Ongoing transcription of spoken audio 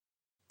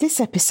This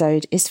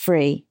episode is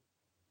free.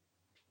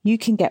 You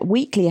can get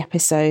weekly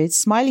episodes,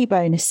 Smiley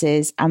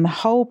bonuses, and the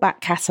whole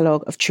back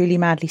catalogue of Truly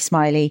Madly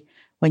Smiley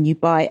when you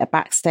buy a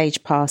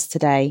Backstage Pass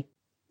today.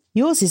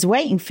 Yours is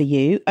waiting for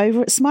you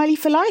over at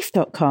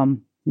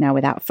smileyforlife.com. Now,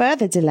 without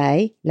further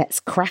delay, let's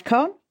crack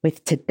on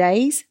with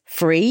today's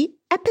free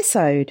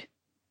episode.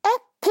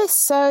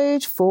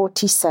 Episode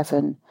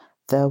 47,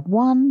 the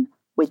one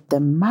with the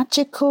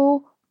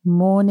magical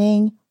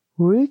morning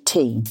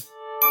routine.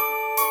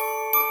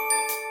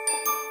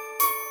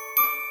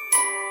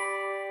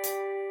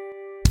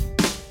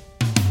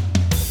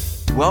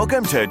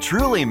 Welcome to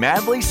Truly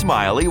Madly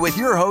Smiley with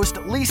your host,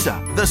 Lisa,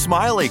 the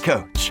Smiley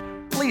Coach.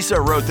 Lisa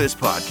wrote this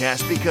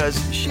podcast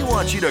because she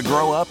wants you to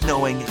grow up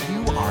knowing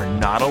you are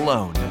not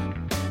alone.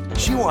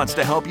 She wants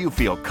to help you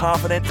feel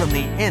confident from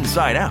the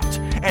inside out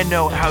and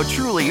know how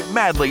truly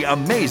madly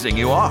amazing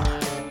you are.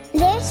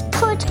 This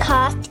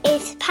podcast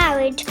is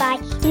powered by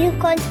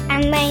Unicorns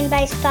and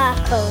Rainbow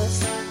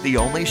Sparkles. The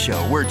only show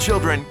where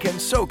children can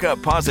soak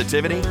up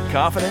positivity,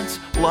 confidence,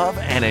 love,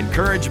 and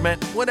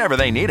encouragement whenever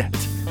they need it.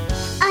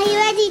 Are you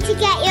ready to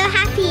get your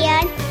happy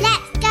on?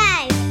 Let's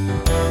go!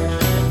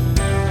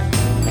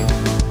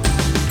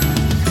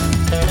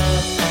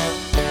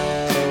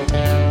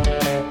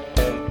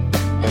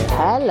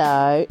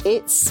 Hello,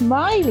 it's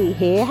Smiley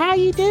here. How are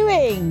you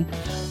doing?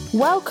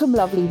 Welcome,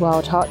 lovely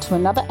wild heart, to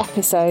another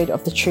episode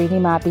of the Truly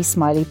Madly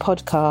Smiley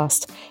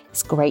podcast.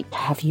 It's great to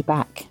have you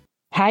back.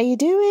 How are you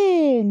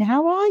doing?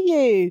 How are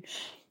you?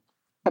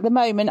 At the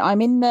moment,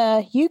 I'm in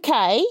the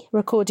UK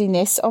recording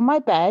this on my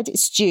bed.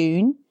 It's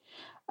June.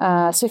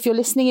 So if you're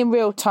listening in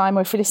real time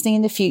or if you're listening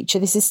in the future,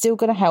 this is still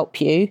going to help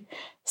you.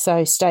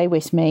 So stay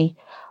with me.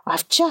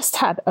 I've just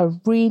had a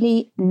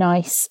really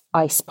nice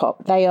ice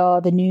pop. They are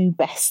the new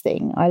best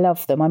thing. I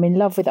love them. I'm in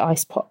love with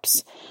ice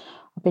pops.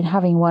 I've been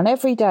having one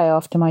every day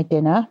after my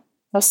dinner.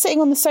 I was sitting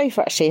on the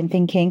sofa actually and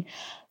thinking,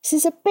 this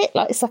is a bit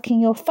like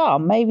sucking your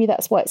thumb. Maybe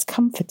that's why it's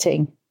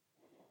comforting.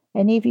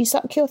 Any of you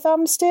suck your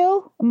thumb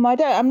still?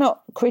 I'm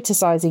not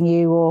criticising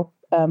you or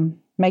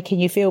making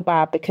you feel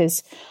bad,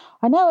 because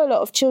I know a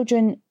lot of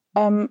children,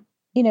 when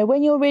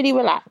you're really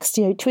relaxed,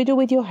 twiddle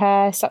with your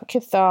hair, suck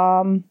your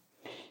thumb,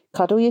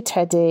 cuddle your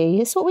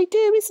teddy. It's what we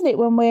do, isn't it,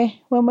 when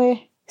we're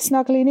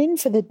snuggling in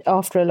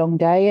after a long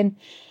day? And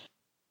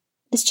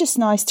it's just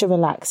nice to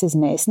relax,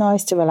 isn't it? It's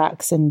nice to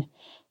relax and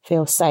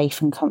feel safe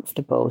and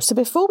comfortable. So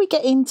before we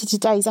get into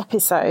today's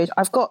episode,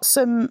 I've got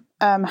some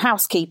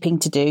housekeeping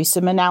to do,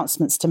 some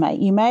announcements to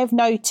make. You may have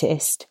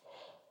noticed,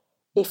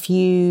 if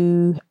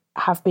you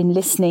have been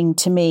listening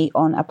to me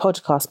on a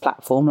podcast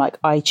platform like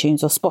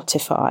iTunes or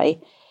Spotify,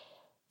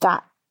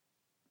 that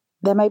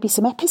there may be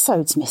some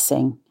episodes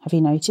missing. Have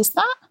you noticed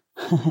that?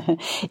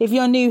 If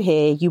you're new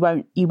here, you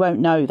won't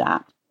know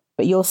that,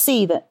 but you'll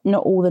see that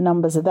not all the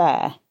numbers are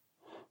there.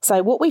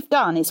 So what we've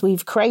done is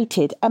we've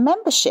created a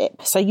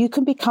membership so you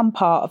can become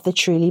part of the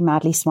Truly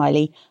Madly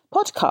Smiley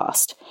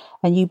podcast,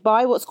 and you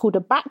buy what's called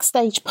a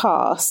Backstage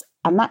Pass,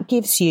 and that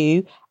gives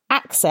you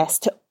access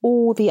to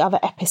all the other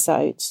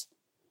episodes.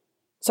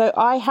 So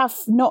I have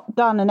not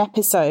done an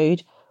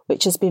episode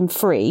which has been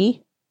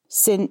free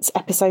since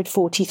episode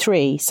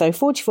 43. So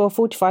 44,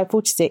 45,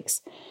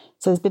 46.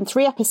 So there's been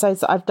 3 episodes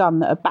that I've done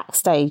that are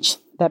backstage.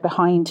 They're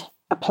behind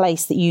a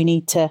place that you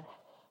need to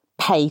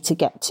pay to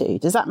get to.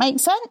 Does that make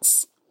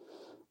sense?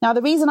 Now,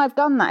 the reason I've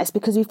done that is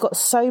because we've got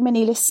so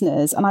many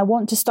listeners and I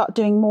want to start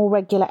doing more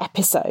regular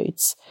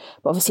episodes.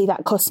 But obviously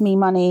that costs me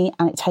money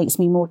and it takes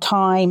me more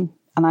time,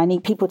 and I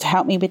need people to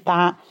help me with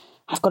that.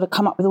 I've got to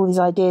come up with all these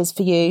ideas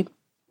for you.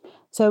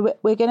 So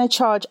we're going to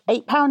charge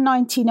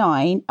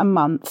 £8.99 a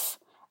month,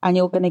 and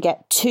you're going to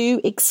get 2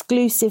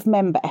 exclusive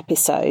member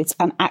episodes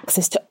and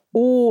access to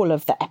all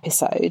of the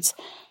episodes.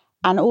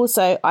 And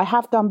also, I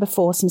have done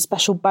before some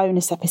special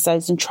bonus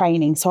episodes and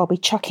training, so I'll be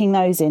chucking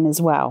those in as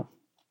well.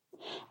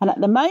 And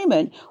at the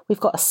moment, we've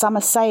got a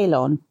summer sale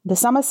on. The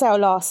summer sale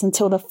lasts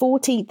until the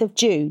 14th of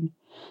June.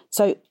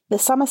 So the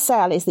summer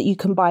sale is that you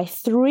can buy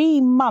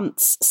 3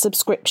 months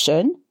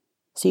subscription,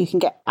 so you can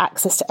get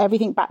access to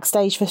everything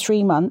backstage for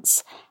 3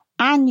 months.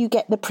 And you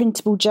get the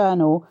printable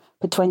journal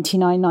for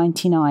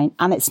 $29.99,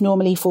 and it's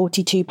normally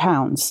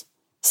 £42.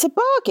 It's a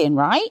bargain,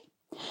 right?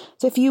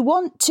 So if you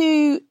want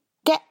to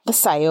get the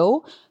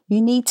sale,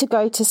 you need to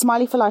go to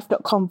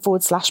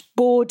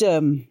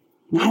smileyforlife.com/boredom.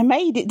 I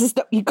made it to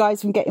stop you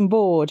guys from getting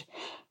bored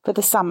for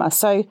the summer.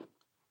 So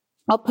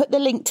I'll put the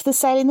link to the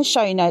sale in the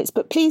show notes,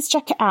 but please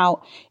check it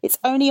out. It's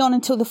only on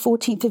until the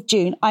 14th of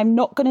June. I'm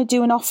not going to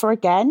do an offer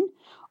again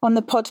on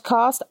the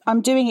podcast.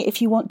 I'm doing it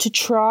if you want to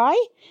try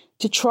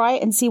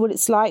it and see what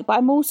it's like. But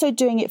I'm also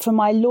doing it for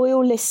my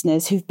loyal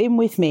listeners who've been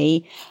with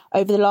me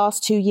over the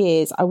last 2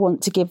 years. I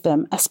want to give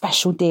them a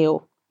special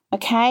deal.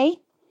 Okay?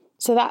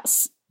 So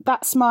that's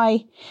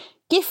my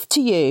gift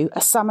to you, a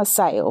summer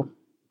sale.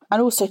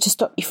 And also to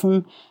stop you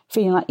from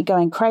feeling like you're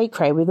going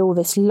cray-cray with all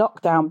this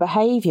lockdown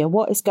behaviour.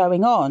 What is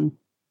going on?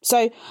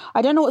 So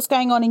I don't know what's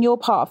going on in your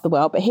part of the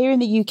world, but here in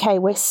the UK,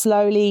 we're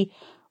slowly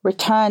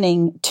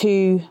returning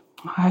to,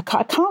 I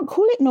can't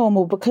call it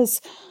normal,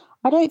 because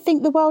I don't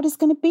think the world is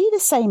going to be the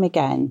same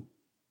again.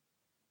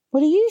 What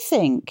do you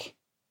think?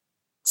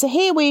 So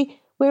here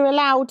we're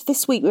allowed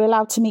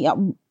to meet up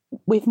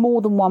with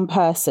more than one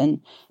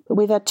person, but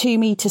with a 2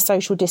 metre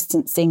social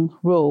distancing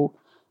rule.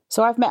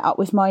 So I've met up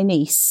with my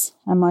niece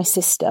and my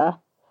sister,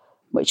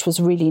 which was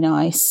really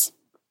nice.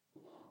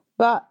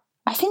 But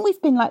I think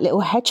we've been like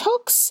little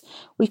hedgehogs.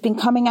 We've been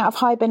coming out of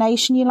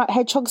hibernation, like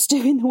hedgehogs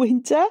do in the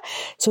winter.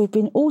 So we've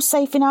been all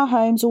safe in our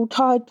homes, all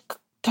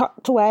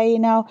tucked away,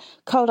 now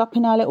curled up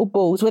in our little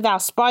balls with our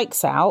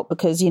spikes out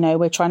because,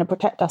 we're trying to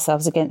protect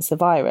ourselves against the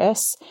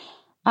virus.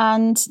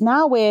 And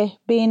now we're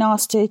being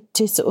asked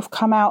to sort of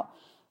come out,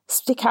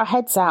 stick our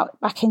heads out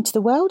back into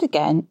the world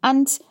again.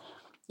 And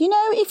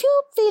if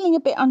you're feeling a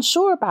bit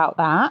unsure about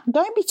that,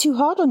 don't be too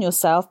hard on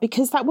yourself,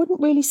 because that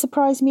wouldn't really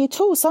surprise me at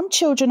all. Some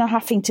children are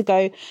having to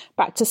go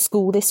back to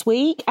school this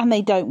week and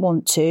they don't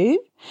want to.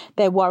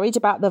 They're worried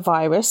about the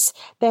virus.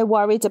 They're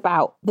worried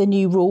about the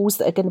new rules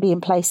that are going to be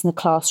in place in the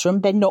classroom.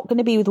 They're not going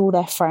to be with all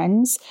their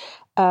friends.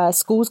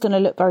 School's going to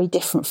look very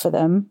different for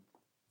them.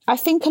 I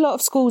think a lot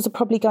of schools are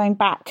probably going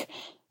back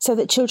so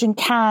that children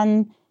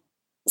can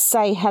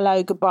say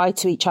hello, goodbye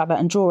to each other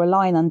and draw a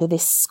line under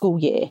this school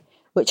year,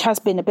 which has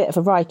been a bit of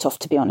a write-off,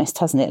 to be honest,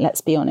 hasn't it?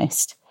 Let's be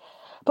honest.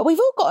 But we've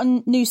all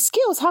gotten new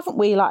skills, haven't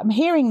we? Like, I'm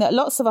hearing that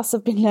lots of us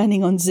have been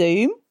learning on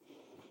Zoom,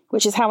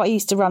 which is how I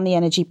used to run the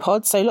Energy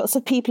Pod. So lots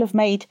of people have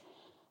made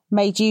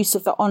use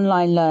of the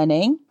online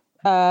learning,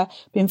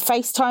 been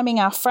FaceTiming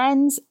our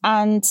friends,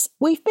 and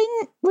we've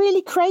been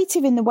really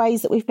creative in the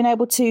ways that we've been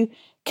able to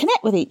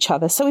connect with each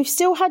other. So we've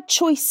still had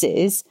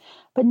choices,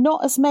 but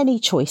not as many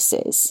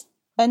choices.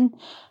 And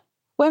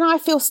when I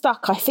feel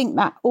stuck, I think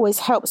that always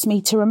helps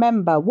me to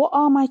remember, what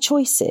are my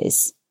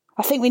choices?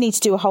 I think we need to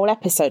do a whole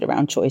episode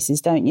around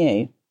choices, don't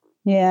you?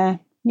 Yeah.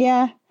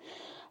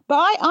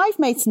 But I've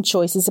made some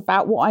choices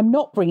about what I'm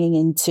not bringing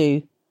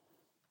into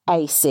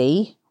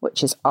AC,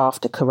 which is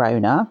after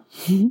Corona,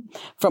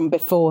 from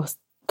before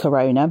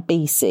Corona,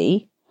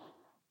 BC.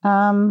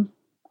 And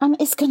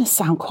it's going to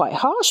sound quite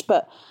harsh,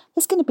 but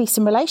there's going to be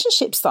some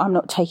relationships that I'm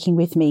not taking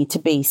with me to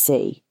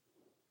BC.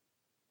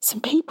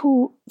 Some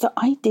people that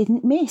I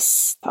didn't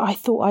miss, that I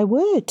thought I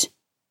would.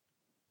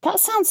 That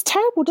sounds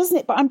terrible, doesn't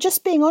it? But I'm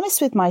just being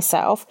honest with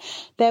myself.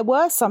 There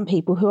were some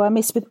people who I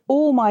missed with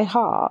all my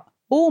heart,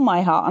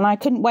 and I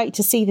couldn't wait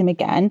to see them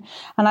again.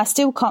 And I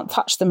still can't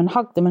touch them and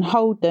hug them and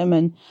hold them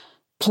and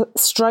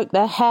stroke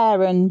their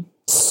hair and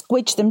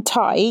squidge them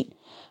tight.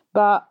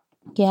 But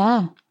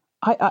yeah,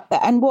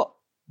 and what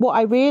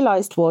I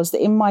realised was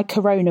that in my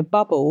Corona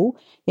bubble,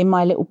 in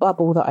my little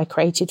bubble that I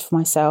created for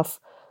myself,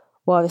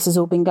 while this has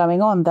all been going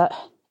on, that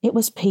it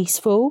was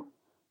peaceful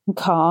and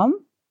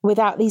calm.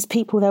 Without these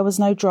people, there was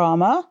no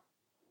drama.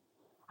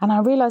 And I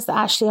realised that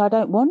actually I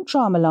don't want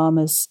drama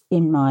llamas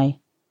in my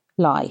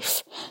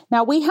life.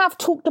 Now, we have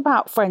talked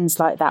about friends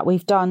like that.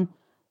 We've done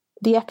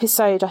the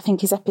episode, I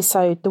think is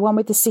the one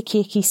with the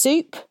sicky icky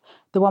soup,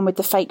 the one with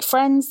the fake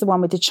friends, the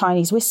one with the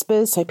Chinese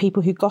whispers, so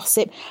people who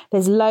gossip.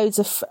 There's loads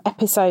of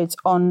episodes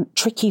on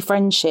tricky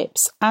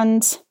friendships.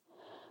 And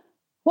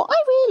what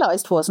I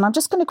realised was, and I'm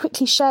just going to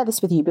quickly share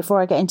this with you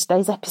before I get into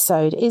today's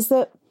episode, is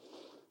that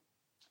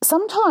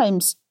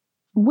sometimes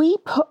we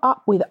put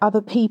up with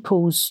other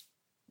people's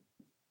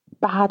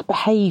bad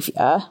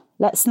behaviour.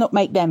 Let's not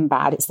make them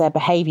bad. It's their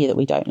behaviour that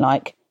we don't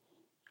like,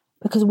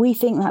 because we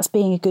think that's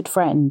being a good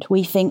friend.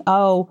 We think,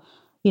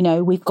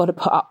 we've got to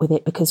put up with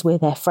it because we're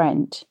their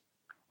friend.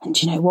 And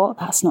do you know what?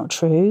 That's not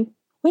true.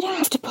 We don't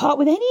have to put up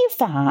with any of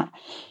that.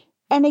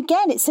 And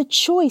again, it's a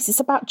choice. It's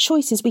about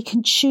choices. We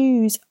can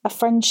choose a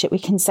friendship. We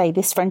can say,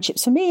 this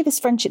friendship's for me, this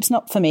friendship's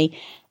not for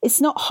me. It's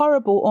not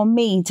horrible or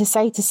mean to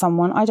say to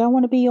someone, I don't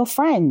want to be your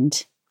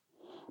friend.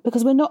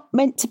 Because we're not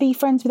meant to be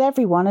friends with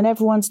everyone, and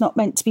everyone's not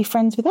meant to be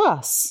friends with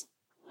us.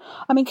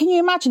 I mean, can you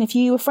imagine if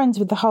you were friends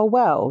with the whole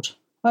world?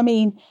 I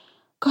mean,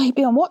 God, you'd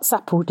be on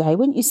WhatsApp all day,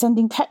 wouldn't you,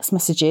 sending text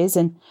messages,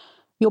 and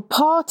your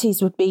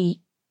parties would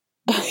be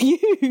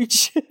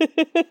huge. You'd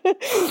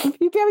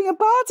be having a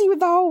party with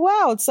the whole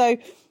world. So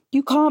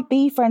you can't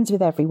be friends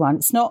with everyone.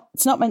 It's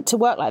not meant to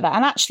work like that.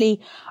 And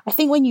actually, I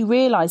think when you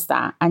realise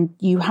that, and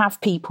you have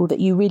people that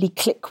you really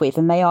click with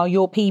and they are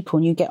your people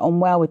and you get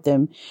on well with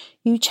them,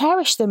 you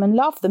cherish them and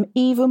love them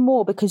even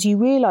more, because you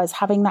realise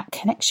having that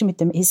connection with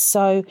them is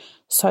so,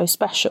 so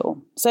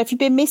special. So if you've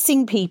been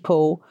missing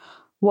people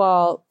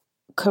while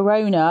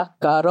Corona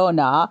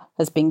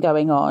has been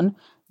going on,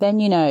 then,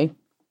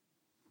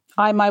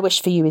 my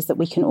wish for you is that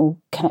we can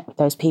all connect with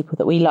those people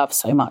that we love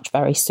so much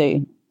very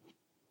soon.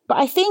 But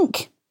I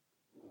think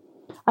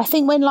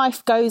when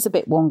life goes a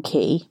bit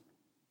wonky,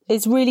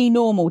 it's really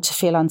normal to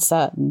feel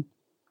uncertain.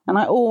 And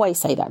I always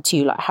say that to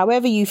you, like,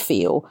 however you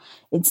feel,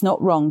 it's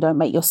not wrong. Don't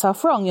make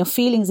yourself wrong. Your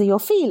feelings are your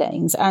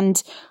feelings.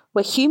 And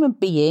we're human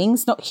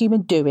beings, not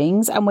human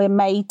doings, and we're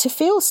made to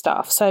feel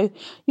stuff. So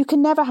you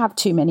can never have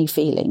too many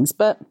feelings.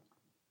 But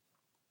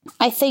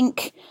I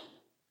think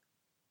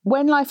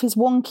when life is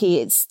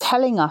wonky, it's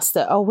telling us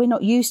that, we're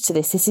not used to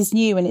this. This is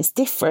new and it's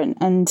different.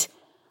 And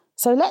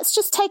so let's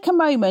just take a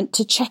moment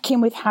to check in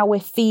with how we're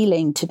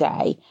feeling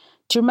today.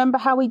 Do you remember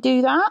how we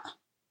do that?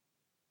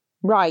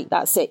 Right,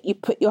 that's it. You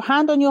put your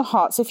hand on your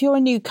heart. So if you're a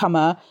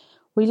newcomer,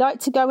 we like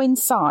to go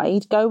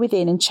inside, go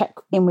within and check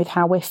in with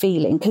how we're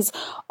feeling. Because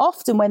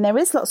often when there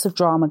is lots of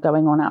drama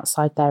going on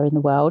outside there in the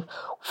world,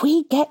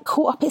 we get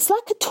caught up. It's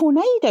like a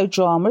tornado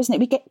drama, isn't it?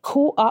 We get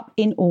caught up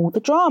in all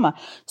the drama.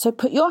 So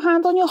put your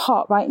hand on your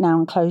heart right now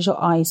and close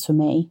your eyes for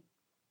me.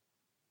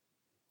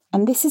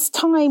 And this is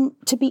time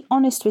to be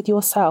honest with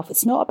yourself.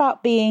 It's not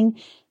about being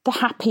the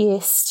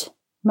happiest,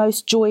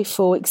 most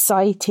joyful,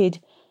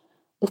 excited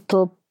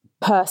little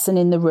person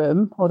in the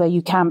room, although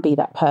you can be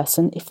that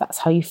person if that's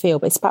how you feel,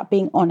 but it's about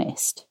being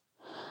honest.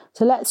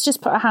 So let's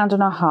just put a hand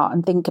on our heart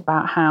and think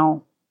about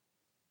how,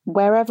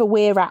 wherever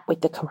we're at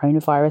with the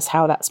coronavirus,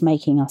 how that's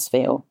making us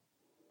feel.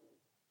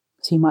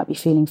 So you might be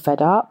feeling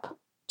fed up.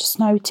 Just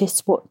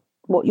notice what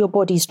your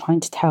body's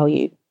trying to tell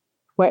you,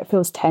 where it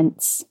feels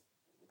tense,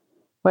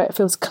 where it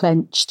feels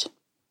clenched.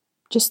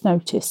 Just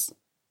notice.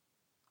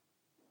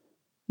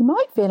 You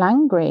might feel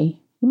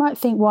angry. You might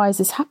think, why is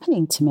this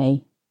happening to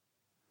me?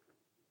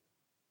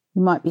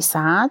 You might be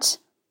sad.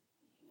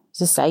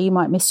 As I say, you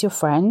might miss your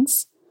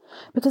friends.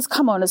 Because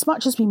come on, as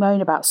much as we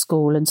moan about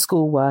school and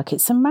schoolwork,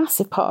 it's a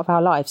massive part of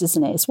our lives,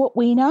 isn't it? It's what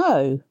we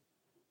know.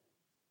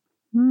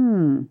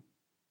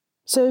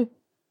 So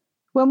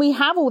when we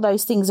have all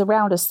those things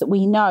around us that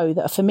we know,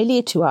 that are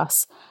familiar to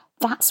us,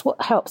 that's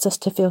what helps us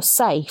to feel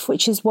safe,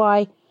 which is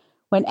why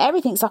when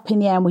everything's up in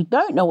the air and we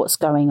don't know what's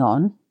going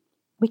on,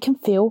 we can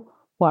feel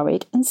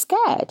worried and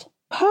scared.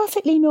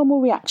 Perfectly normal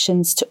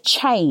reactions to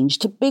change,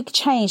 to big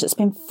change that's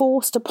been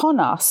forced upon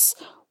us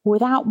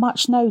without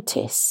much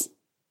notice.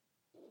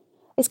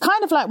 It's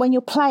kind of like when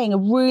you're playing a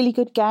really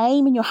good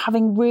game and you're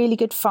having really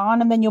good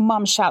fun and then your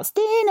mum shouts,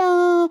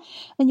 dinner,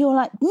 and you're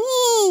like,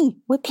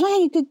 we're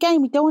playing a good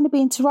game, we don't want to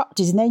be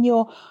interrupted. And then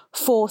you're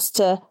forced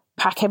to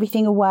pack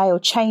everything away or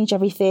change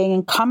everything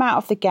and come out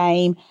of the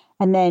game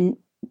and then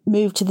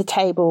move to the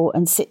table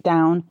and sit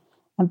down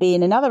and be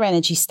in another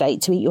energy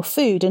state to eat your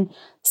food. And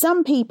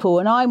some people,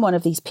 and I'm one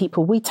of these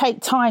people, we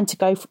take time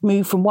to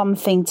move from one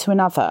thing to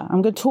another.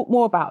 I'm going to talk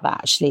more about that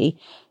actually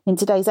in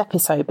today's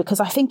episode,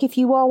 because I think if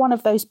you are one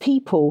of those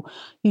people,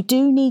 you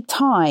do need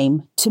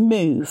time to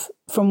move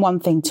from one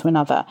thing to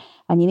another,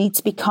 and you need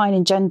to be kind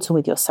and gentle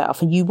with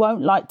yourself, and you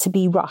won't like to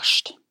be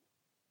rushed.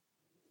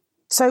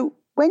 So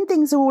when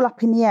things are all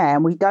up in the air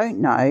and we don't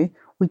know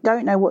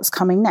what's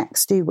coming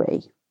next, do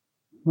we?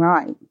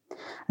 Right.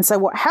 And so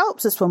what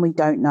helps us when we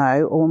don't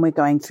know or when we're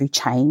going through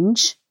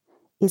change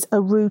is a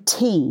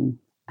routine.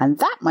 And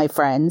that, my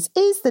friends,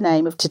 is the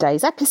name of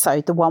today's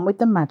episode, the one with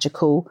the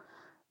magical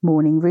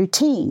morning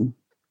routine.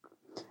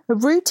 A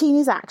routine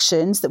is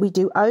actions that we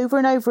do over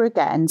and over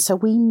again so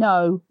we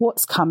know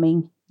what's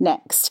coming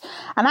next.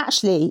 And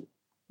actually,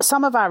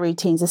 some of our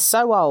routines are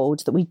so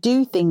old that we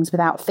do things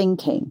without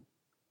thinking.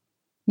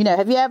 You know,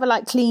 have you ever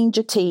cleaned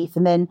your teeth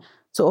and then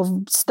sort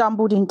of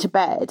stumbled into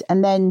bed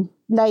and then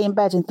lay in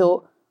bed and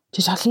thought,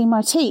 did I clean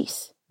my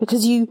teeth?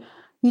 Because you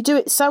do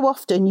it so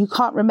often you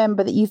can't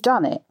remember that you've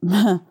done it.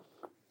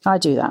 I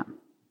do that.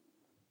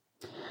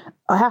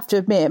 I have to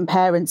admit, and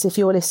parents, if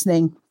you're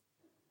listening,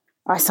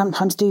 I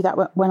sometimes do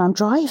that when I'm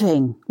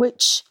driving,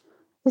 which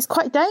is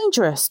quite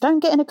dangerous. Don't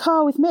get in a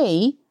car with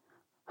me.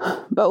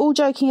 But all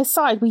joking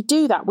aside, we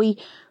do that. We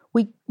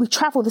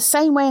travel the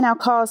same way in our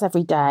cars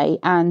every day,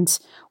 and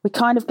we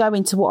kind of go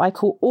into what I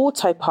call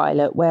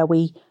autopilot, where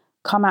we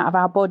come out of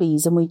our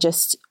bodies and we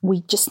just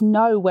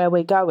know where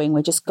we're going.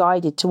 We're just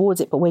guided towards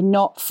it, but we're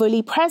not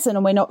fully present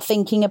and we're not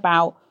thinking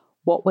about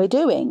what we're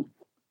doing.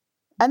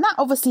 And that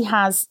obviously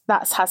has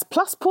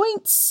plus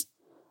points,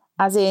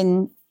 as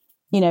in,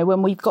 you know,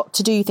 when we've got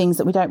to do things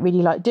that we don't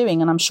really like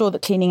doing. And I'm sure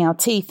that cleaning our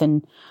teeth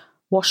and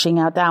washing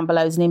our down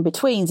belows and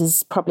in-betweens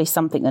is probably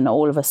something that not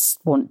all of us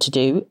want to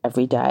do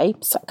every day.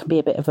 So that can be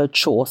a bit of a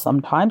chore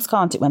sometimes,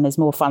 can't it, when there's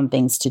more fun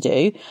things to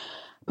do?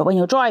 But when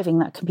you're driving,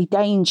 that can be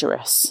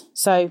dangerous.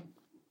 So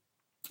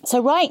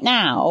right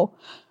now,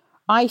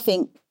 I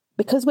think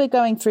because we're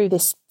going through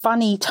this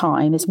funny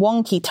time, this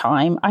wonky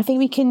time, I think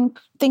we can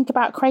think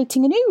about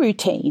creating a new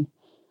routine.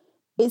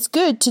 It's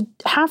good to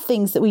have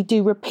things that we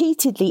do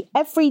repeatedly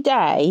every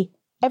day,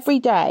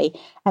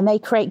 and they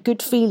create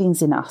good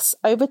feelings in us.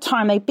 Over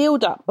time, they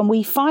build up and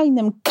we find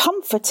them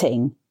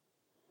comforting,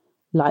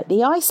 like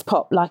the ice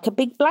pop, like a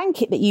big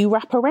blanket that you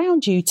wrap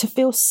around you to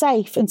feel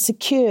safe and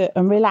secure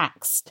and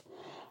relaxed.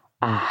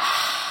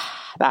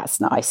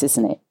 That's nice,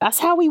 isn't it? That's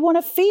how we want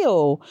to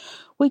feel.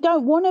 We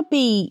don't want to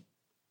be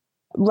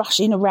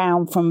rushing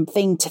around from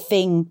thing to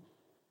thing,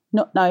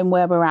 not knowing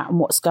where we're at and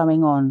what's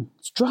going on.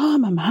 It's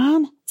drama,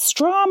 man. It's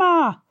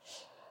drama.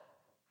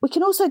 We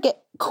can also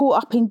get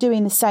caught up in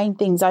doing the same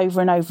things over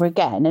and over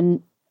again.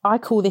 And I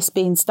call this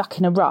being stuck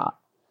in a rut.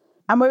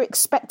 And we're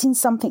expecting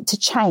something to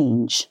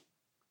change.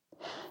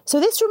 So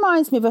this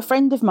reminds me of a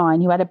friend of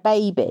mine who had a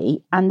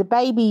baby, and the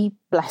baby,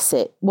 bless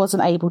it,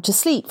 wasn't able to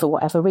sleep for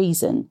whatever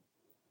reason.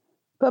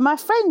 But my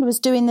friend was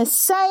doing the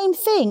same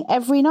thing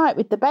every night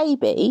with the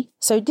baby,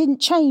 so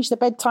didn't change the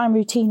bedtime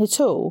routine at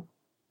all.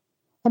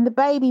 And the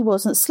baby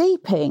wasn't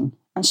sleeping.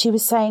 And she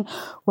was saying,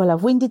 well,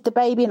 I've winded the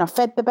baby and I've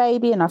fed the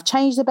baby and I've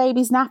changed the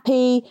baby's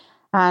nappy.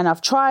 And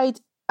I've tried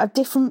a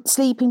different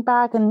sleeping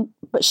bag,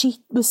 but she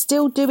was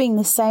still doing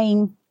the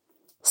same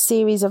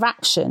series of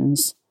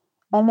actions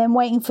and then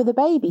waiting for the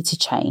baby to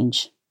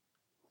change,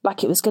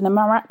 like it was going to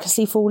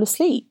miraculously fall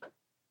asleep.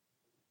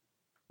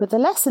 But the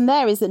lesson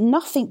there is that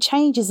nothing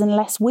changes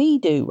unless we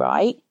do,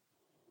 right?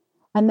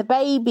 And the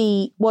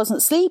baby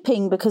wasn't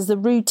sleeping because the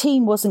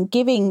routine wasn't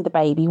giving the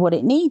baby what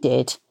it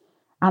needed,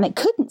 and it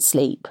couldn't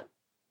sleep.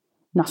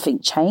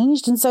 Nothing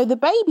changed, and so the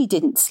baby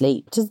didn't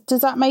sleep.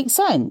 Does that make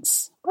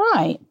sense?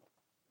 Right.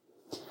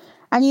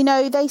 And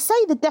they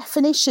say the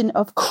definition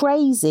of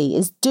crazy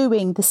is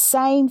doing the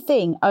same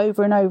thing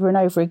over and over and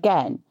over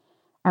again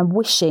and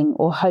wishing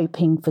or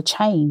hoping for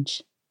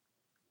change.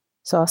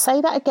 So I'll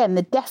say that again.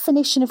 The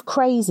definition of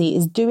crazy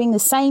is doing the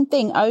same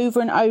thing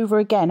over and over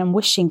again and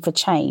wishing for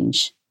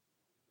change.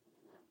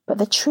 But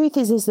the truth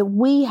is that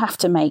we have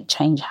to make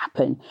change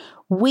happen.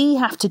 We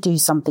have to do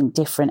something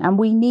different, and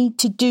we need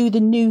to do the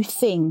new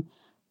thing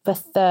for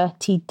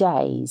 30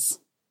 days.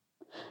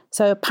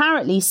 So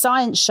apparently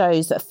science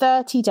shows that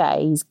 30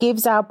 days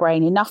gives our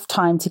brain enough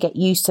time to get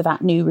used to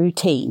that new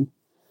routine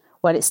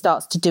when it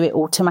starts to do it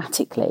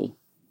automatically,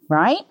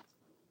 right?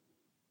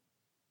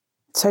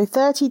 So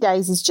 30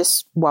 days is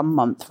just 1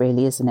 month,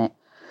 really, isn't it?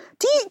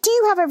 Do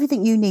you have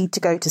everything you need to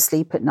go to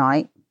sleep at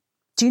night?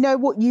 Do you know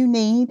what you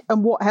need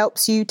and what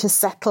helps you to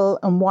settle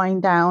and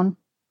wind down?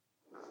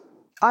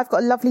 I've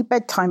got a lovely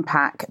bedtime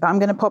pack that I'm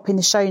going to pop in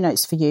the show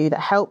notes for you that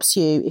helps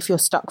you if you're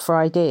stuck for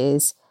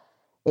ideas.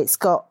 It's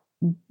got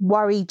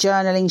worry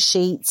journaling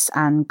sheets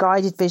and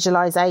guided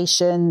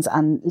visualizations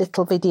and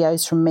little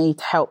videos from me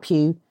to help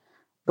you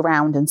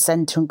ground and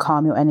center and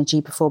calm your energy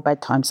before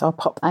bedtime. So I'll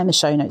pop that in the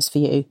show notes for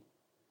you.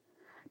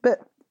 But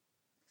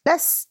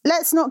let's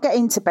not get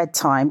into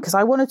bedtime, because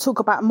I want to talk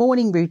about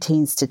morning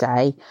routines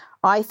today.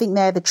 I think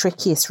they're the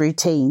trickiest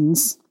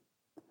routines.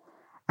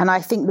 And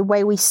I think the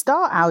way we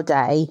start our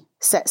day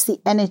sets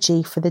the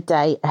energy for the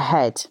day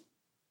ahead.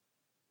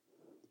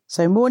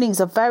 So mornings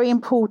are very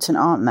important,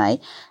 aren't they?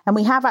 And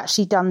we have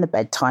actually done the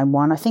bedtime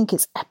one. I think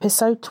it's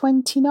episode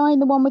 29,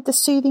 the one with the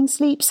soothing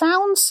sleep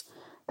sounds.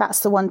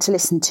 That's the one to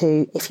listen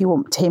to if you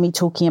want to hear me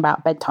talking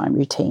about bedtime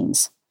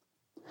routines.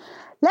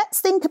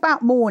 Let's think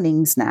about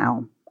mornings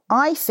now.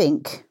 I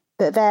think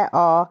that there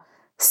are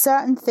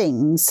certain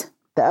things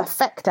that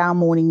affect our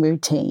morning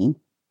routine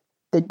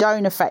that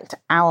don't affect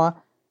our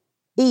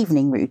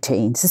evening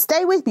routine. So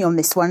stay with me on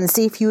this one and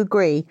see if you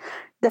agree.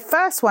 The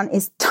first one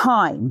is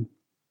time.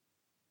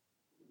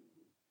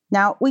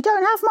 Now, we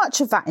don't have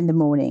much of that in the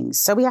mornings,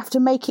 so we have to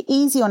make it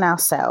easy on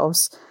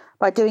ourselves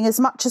by doing as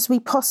much as we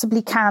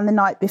possibly can the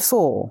night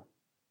before.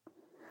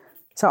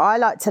 So I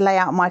like to lay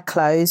out my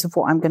clothes of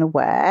what I'm going to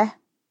wear.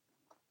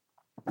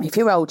 If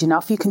you're old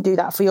enough, you can do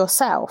that for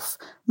yourself.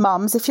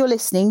 Mums, if you're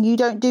listening, you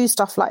don't do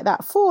stuff like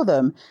that for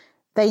them.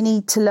 They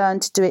need to learn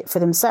to do it for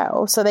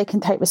themselves so they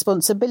can take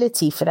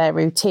responsibility for their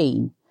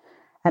routine.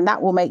 And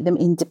that will make them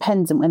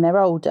independent when they're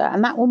older.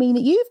 And that will mean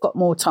that you've got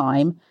more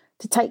time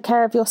to take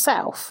care of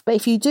yourself. But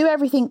if you do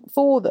everything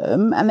for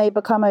them and they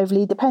become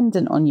overly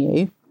dependent on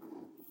you,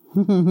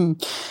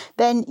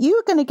 then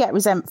you're going to get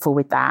resentful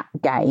with that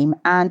game.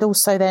 And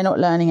also they're not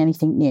learning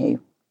anything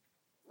new.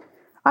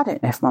 I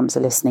don't know if mums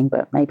are listening,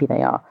 but maybe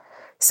they are.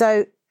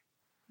 So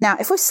now,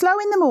 if we're slow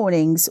in the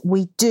mornings,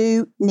 we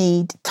do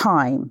need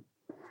time.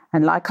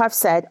 And like I've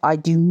said, I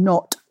do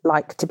not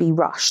like to be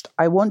rushed.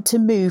 I want to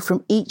move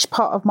from each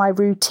part of my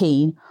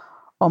routine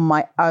on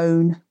my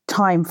own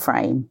time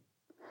frame.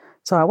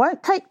 So I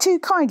won't take too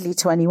kindly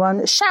to anyone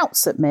that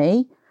shouts at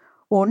me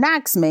or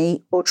nags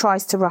me or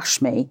tries to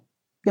rush me.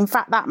 In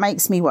fact, that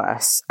makes me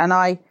worse. And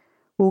I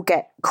will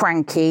get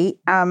cranky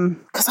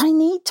because I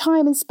need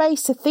time and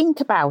space to think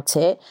about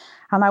it.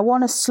 And I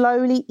want to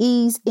slowly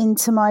ease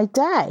into my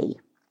day.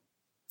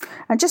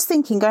 And just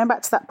thinking, going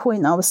back to that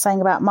point that I was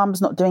saying about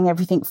mums not doing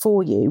everything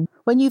for you,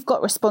 when you've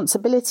got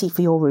responsibility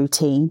for your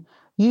routine,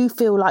 you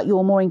feel like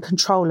you're more in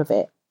control of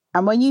it.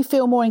 And when you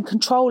feel more in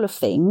control of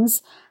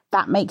things,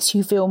 that makes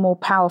you feel more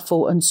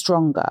powerful and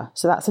stronger.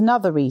 So that's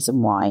another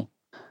reason why.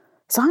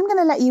 So I'm going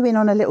to let you in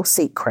on a little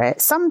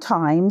secret.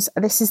 Sometimes,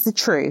 this is the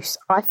truth,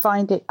 I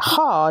find it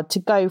hard to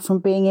go from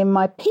being in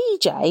my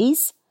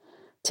PJs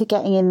to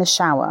getting in the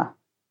shower.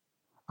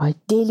 I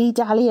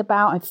dilly-dally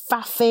about, I'm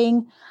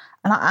faffing,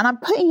 and I'm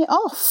putting it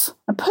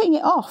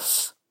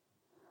off.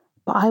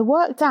 But I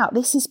worked out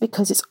this is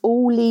because it's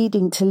all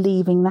leading to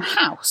leaving the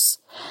house.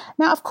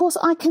 Now, of course,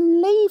 I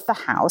can leave the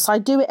house. I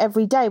do it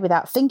every day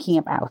without thinking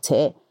about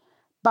it.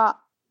 But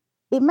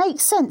it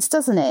makes sense,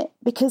 doesn't it?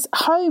 Because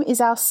home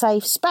is our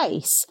safe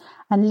space,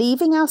 and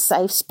leaving our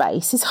safe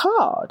space is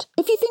hard.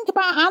 If you think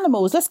about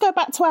animals, let's go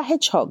back to our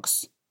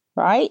hedgehogs,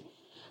 right?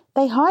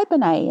 They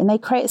hibernate and they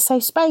create a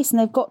safe space, and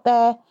they've got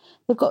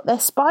their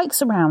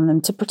spikes around them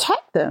to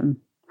protect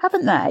them,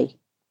 haven't they?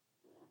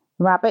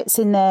 Rabbits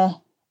in their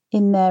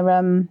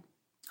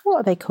what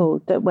are they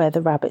called? Where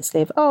the rabbits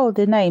live? Oh,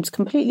 the name's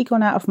completely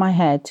gone out of my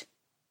head.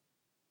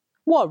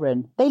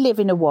 Warren. They live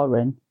in a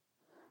warren.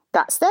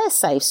 That's their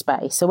safe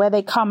space. So where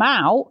they come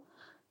out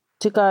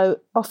to go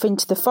off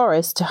into the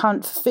forest to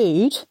hunt for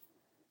food,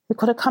 They've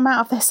got to come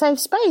out of their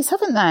safe space,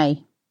 haven't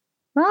they?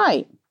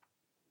 Right.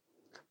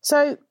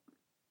 So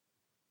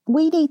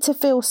we need to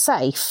feel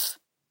safe.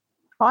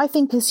 I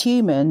think as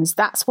humans,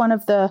 that's one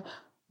of the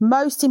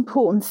most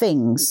important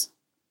things,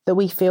 that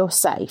we feel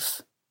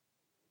safe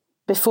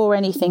before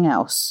anything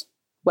else.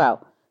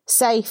 Well,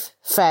 safe,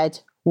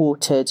 fed,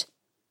 watered,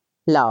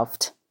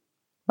 loved,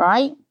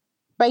 right?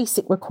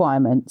 Basic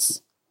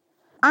requirements.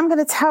 I'm going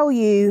to tell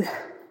you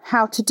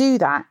how to do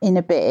that in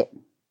a bit.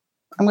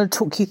 I'm going to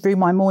talk you through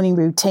my morning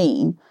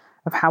routine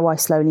of how I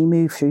slowly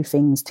move through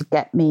things to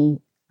get me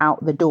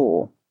out the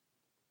door.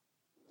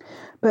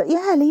 But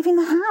yeah, leaving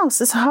the house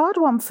is a hard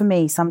one for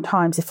me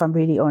sometimes, if I'm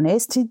really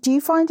honest. Do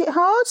you find it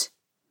hard?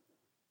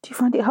 Do you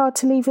find it hard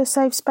to leave your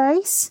safe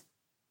space?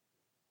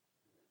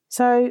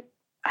 So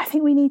I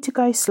think we need to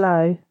go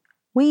slow.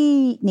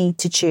 We need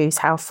to choose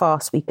how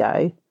fast we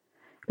go.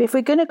 But if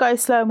we're going to go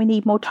slow and we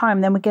need more time,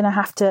 then we're going to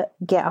have to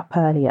get up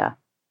earlier,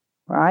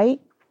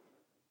 right?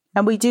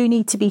 And we do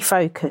need to be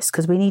focused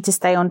because we need to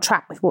stay on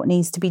track with what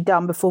needs to be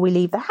done before we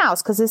leave the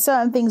house, because there's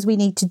certain things we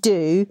need to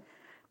do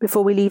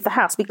before we leave the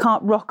house. We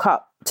can't rock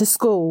up to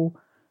school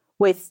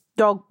with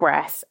dog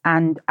breath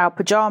and our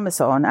pajamas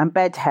on and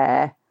bed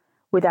hair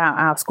without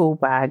our school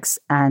bags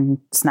and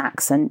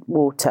snacks and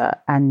water.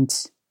 And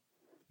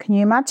can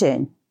you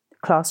imagine a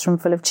classroom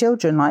full of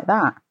children like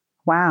that?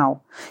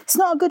 Wow. It's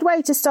not a good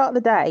way to start the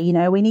day. You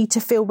know, we need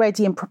to feel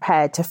ready and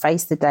prepared to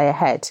face the day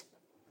ahead.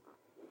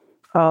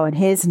 Oh, and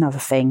here's another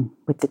thing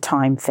with the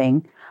time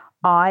thing.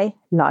 I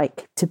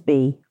like to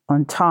be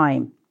on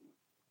time.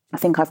 I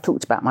think I've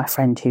talked about my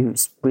friend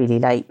who's really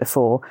late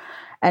before.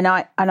 And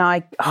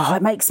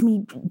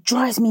it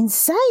drives me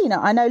insane.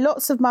 I know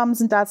lots of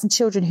mums and dads and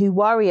children who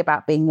worry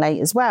about being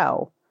late as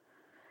well.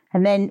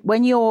 And then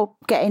when you're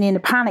getting in a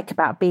panic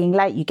about being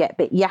late, you get a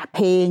bit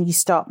yappy and you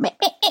start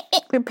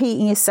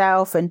repeating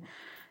yourself. And,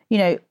 you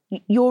know,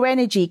 your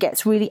energy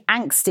gets really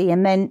angsty,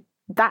 and then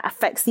that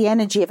affects the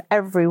energy of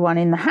everyone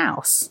in the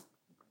house.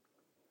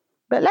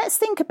 But let's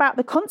think about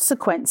the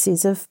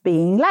consequences of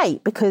being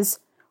late, because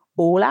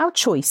all our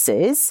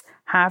choices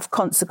have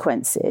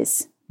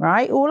consequences,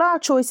 right? All our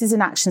choices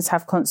and actions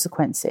have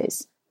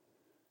consequences.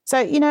 So,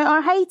 you know,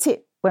 I hate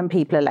it when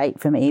people are late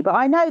for me, but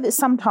I know that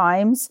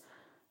sometimes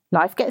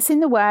life gets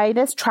in the way,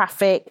 there's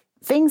traffic,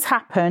 things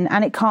happen,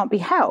 and it can't be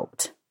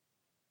helped.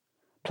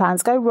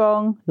 Plans go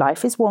wrong,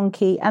 life is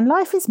wonky, and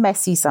life is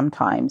messy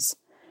sometimes.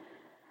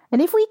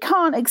 And if we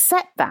can't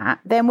accept that,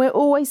 then we're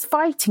always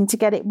fighting to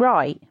get it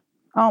right,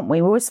 aren't we?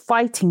 We're always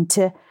fighting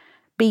to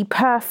be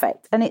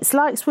perfect. And it's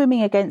like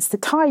swimming against the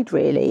tide,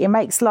 really. It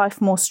makes life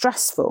more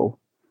stressful,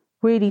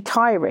 really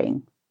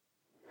tiring.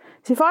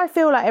 So if I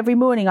feel like every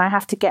morning I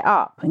have to get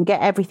up and get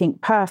everything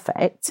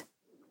perfect,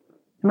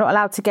 I'm not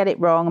allowed to get it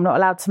wrong, I'm not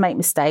allowed to make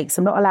mistakes,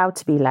 I'm not allowed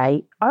to be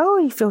late, I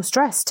already feel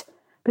stressed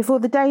before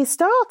the day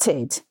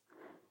started.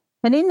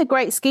 And in the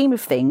great scheme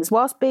of things,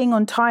 whilst being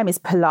on time is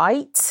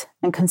polite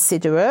and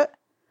considerate,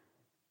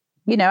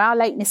 you know, our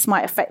lateness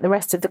might affect the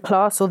rest of the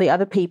class or the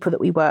other people that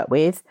we work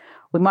with.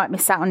 We might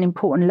miss out on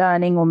important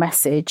learning or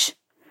message.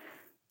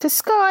 The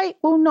sky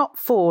will not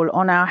fall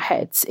on our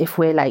heads if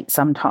we're late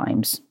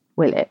sometimes,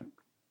 will it?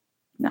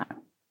 No.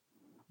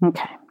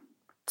 Okay.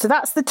 So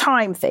that's the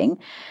time thing.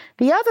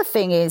 The other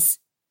thing is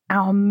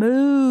our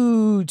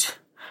mood.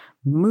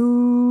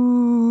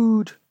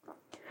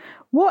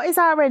 What is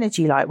our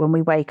energy like when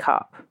we wake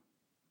up?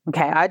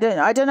 Okay, I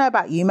don't know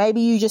about you.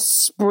 Maybe you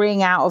just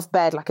spring out of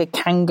bed like a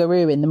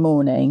kangaroo in the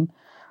morning.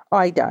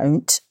 I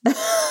don't.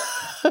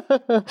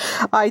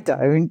 I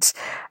don't.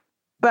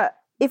 But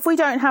if we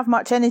don't have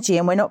much energy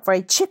and we're not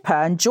very chipper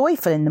and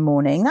joyful in the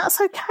morning, that's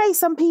okay.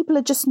 Some people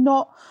are just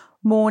not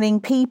morning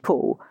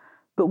people,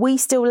 but we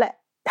still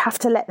have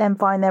to let them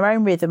find their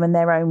own rhythm and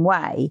their own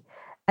way.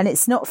 And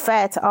it's not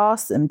fair to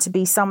ask them to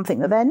be something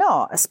that they're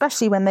not,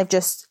 especially when they've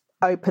just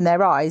opened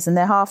their eyes and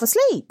they're half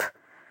asleep.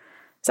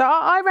 So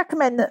I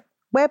recommend that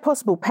where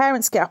possible,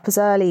 parents get up as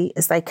early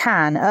as they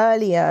can,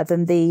 earlier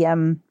than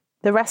the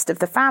rest of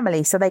the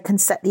family, so they can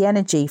set the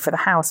energy for the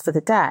house for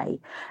the day,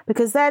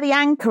 because they're the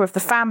anchor of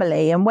the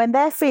family. And when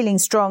they're feeling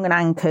strong and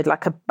anchored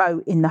like a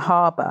boat in the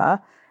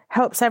harbour,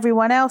 helps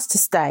everyone else to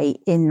stay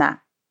in that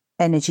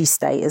energy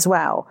state as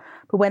well.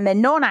 But when they're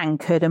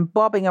non-anchored and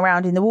bobbing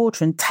around in the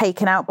water and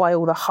taken out by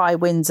all the high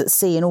winds at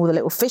sea and all the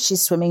little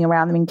fishes swimming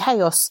around them in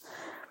chaos,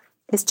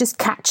 it's just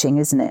catching,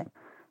 isn't it?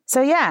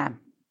 So yeah,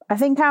 I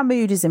think our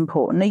mood is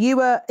important. Are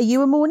you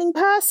a morning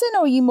person,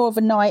 or are you more of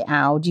a night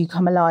owl? Do you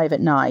come alive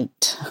at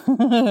night?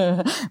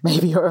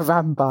 Maybe you're a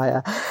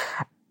vampire.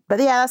 But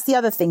yeah, that's the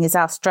other thing, is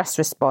our stress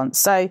response.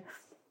 So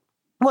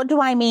what do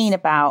I mean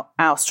about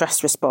our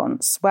stress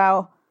response?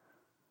 Well,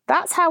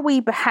 that's how we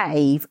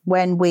behave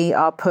when we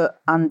are put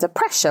under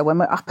pressure, when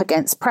we're up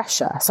against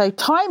pressure. So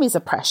time is a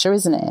pressure,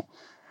 isn't it?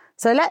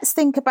 So let's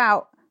think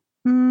about,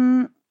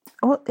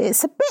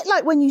 it's a bit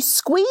like when you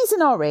squeeze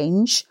an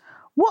orange.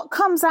 What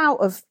comes out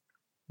of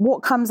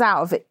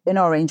an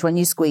orange when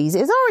you squeeze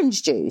it is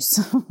orange juice.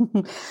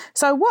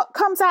 So what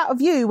comes out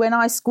of you when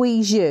I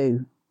squeeze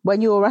you,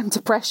 when you're under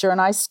pressure and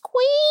I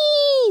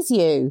squeeze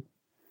you?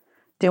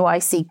 Do I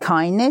see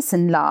kindness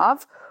and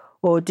love,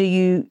 or do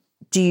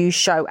you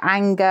show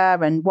anger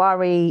and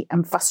worry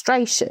and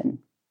frustration?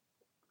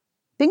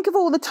 Think of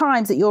all the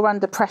times that you're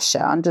under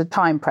pressure, under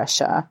time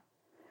pressure,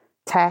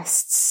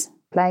 tests,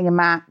 playing a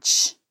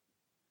match,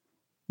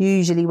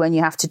 usually when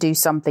you have to do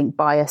something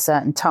by a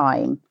certain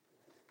time.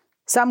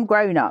 Some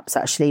grown-ups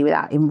actually,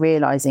 without even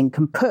realising,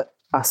 can put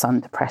us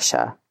under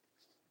pressure.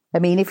 I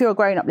mean, if you're a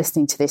grown-up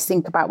listening to this,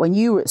 think about when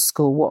you were at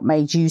school, what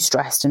made you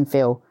stressed and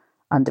feel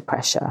under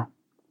pressure.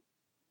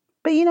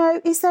 But,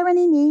 is there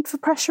any need for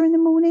pressure in the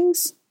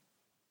mornings?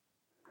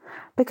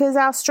 Because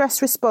our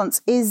stress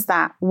response is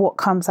that what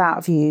comes out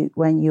of you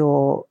when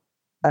you're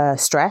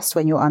stressed,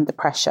 when you're under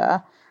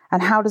pressure,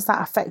 and how does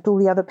that affect all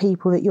the other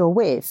people that you're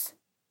with?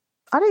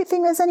 I don't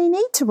think there's any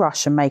need to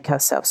rush and make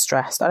ourselves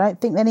stressed. I don't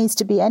think there needs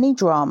to be any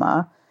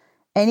drama,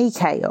 any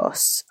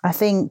chaos. I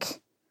think,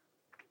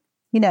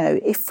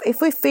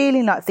 if we're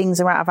feeling like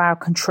things are out of our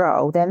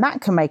control, then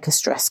that can make us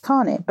stressed,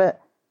 can't it? But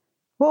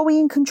what are we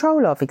in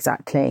control of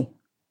exactly?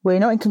 We're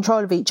not in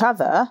control of each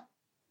other.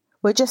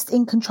 We're just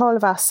in control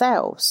of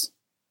ourselves,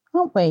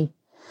 aren't we?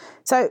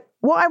 So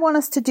what I want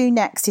us to do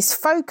next is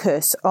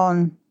focus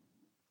on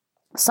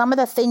some of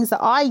the things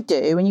that I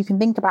do, and you can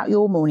think about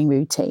your morning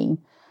routine,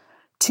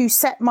 to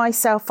set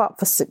myself up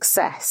for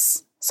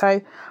success.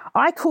 So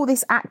I call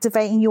this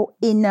activating your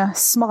inner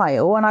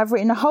smile, and I've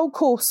written a whole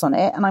course on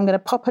it, and I'm going to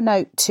pop a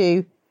note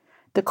to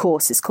the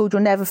course. It's called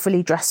You'll Never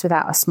Fully Dress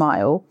Without a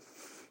Smile.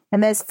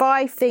 And there's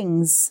 5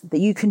 things that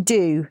you can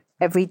do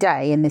every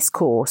day in this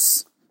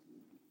course.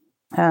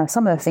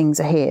 Some of the things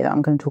are here that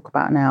I'm going to talk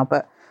about now,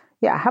 but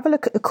yeah, have a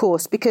look at the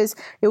course because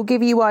it will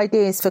give you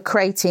ideas for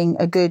creating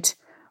a good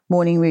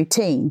morning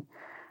routine.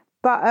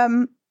 But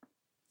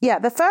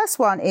the first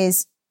one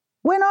is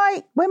when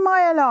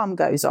my alarm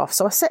goes off.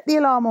 So I set the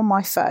alarm on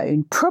my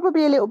phone,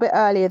 probably a little bit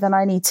earlier than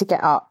I need to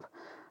get up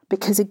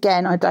because,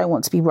 again, I don't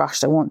want to be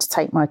rushed. I want to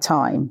take my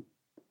time.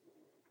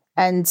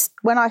 And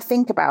when I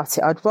think about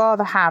it, I'd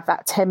rather have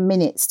that 10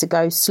 minutes to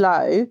go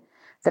slow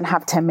than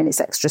have 10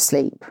 minutes extra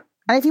sleep.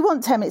 And if you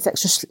want 10 minutes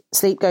extra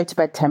sleep, go to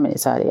bed 10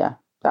 minutes earlier.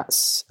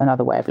 That's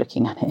another way of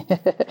looking at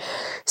it.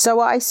 So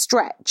I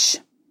stretch.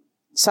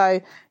 So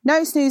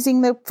no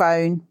snoozing the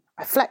phone.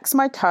 I flex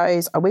my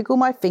toes. I wiggle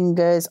my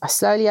fingers. I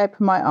slowly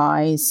open my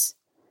eyes.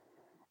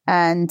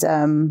 And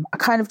I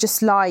kind of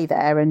just lie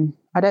there and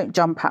I don't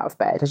jump out of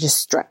bed. I just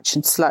stretch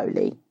and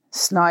slowly.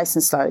 It's nice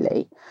and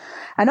slowly.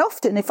 And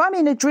often if I'm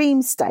in a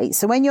dream state,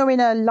 so when you're in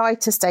a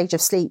lighter stage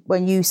of sleep,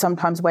 when you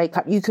sometimes wake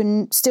up, you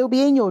can still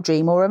be in your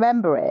dream or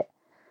remember it.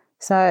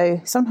 So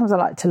sometimes I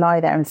like to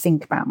lie there and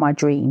think about my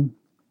dream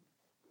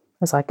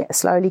as I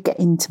slowly get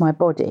into my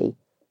body.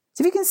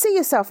 So if you can see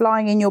yourself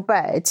lying in your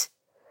bed,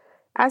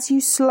 as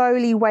you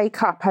slowly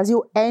wake up, as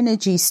your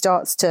energy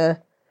starts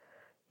to,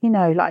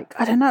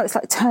 it's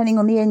like turning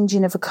on the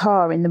engine of a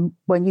car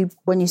when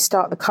you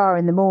start the car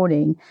in the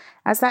morning.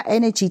 As that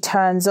energy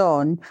turns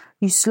on,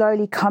 you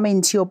slowly come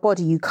into your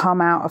body. You come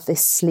out of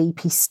this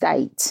sleepy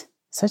state.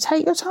 So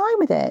take your time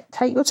with it.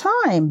 Take your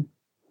time.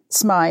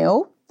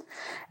 Smile.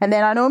 And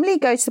then I normally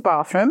go to the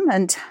bathroom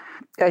and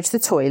go to the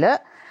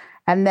toilet.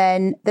 And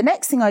then the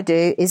next thing I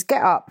do is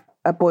get up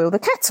and boil the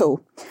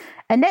kettle.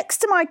 And next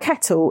to my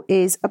kettle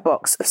is a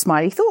box of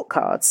smiley thought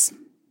cards.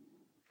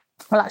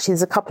 Well, actually,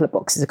 there's a couple of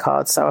boxes of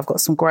cards. So I've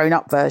got some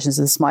grown-up versions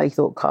of the smiley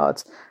thought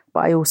cards,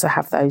 but I also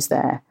have those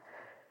there.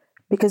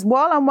 Because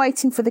while I'm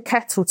waiting for the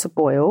kettle to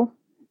boil,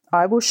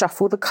 I will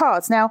shuffle the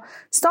cards. Now,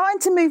 starting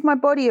to move my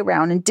body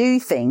around and do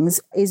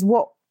things is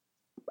what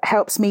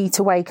helps me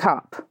to wake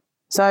up.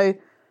 So,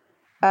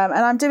 and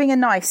I'm doing a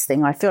nice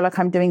thing. I feel like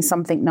I'm doing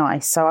something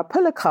nice. So I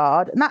pull a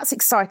card and that's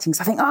exciting.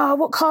 So I think,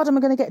 what card am I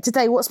going to get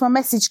today? What's my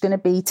message going to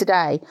be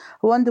today? I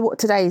wonder what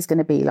today is going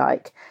to be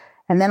like.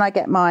 And then I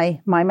get my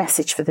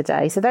message for the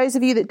day. So those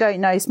of you that don't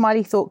know,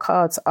 smiley thought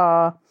cards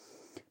are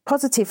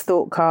positive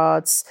thought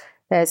cards.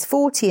 There's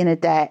 40 in a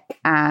deck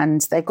and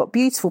they've got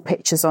beautiful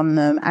pictures on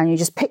them. And you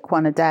just pick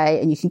one a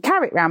day and you can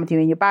carry it around with you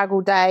in your bag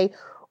all day.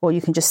 Or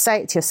you can just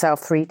say it to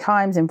yourself 3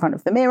 times in front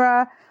of the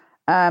mirror.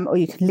 Or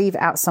you can leave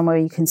it out somewhere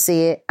you can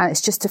see it. And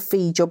it's just to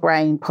feed your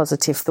brain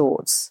positive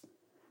thoughts,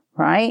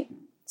 right?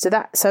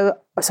 So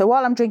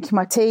while I'm drinking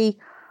my tea,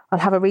 I'll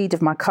have a read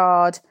of my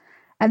card.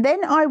 And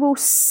then I will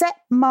set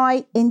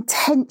my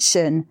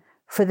intention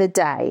for the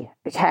day,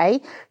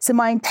 okay? So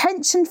my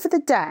intention for the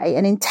day,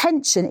 and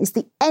intention is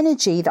the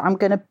energy that I'm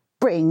going to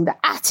bring, the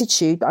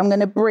attitude that I'm going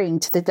to bring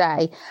to the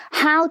day.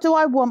 How do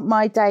I want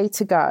my day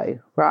to go,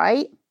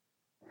 right?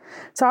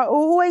 So I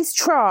always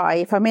try,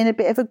 if I'm in a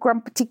bit of a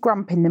grumpy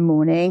grump in the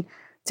morning,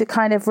 to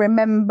kind of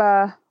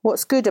remember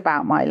what's good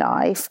about my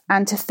life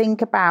and to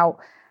think about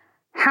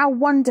how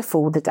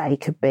wonderful the day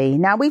could be.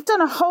 Now, we've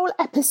done a whole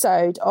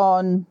episode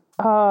on,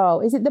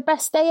 is it the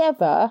best day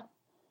ever?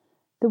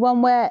 The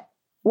one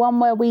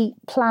where we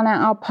plan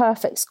out our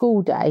perfect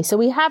school day. So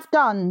we have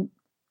done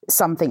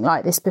something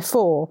like this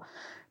before.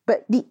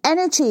 But the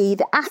energy,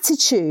 the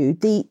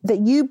attitude that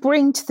you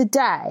bring to the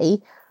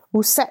day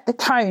will set the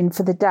tone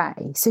for the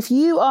day. So if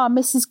you are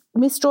Mr.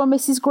 or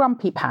Mrs.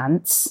 Grumpy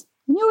Pants,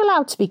 and you're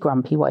allowed to be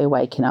grumpy while you're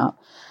waking up,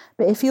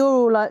 But if you're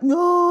all like,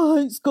 no,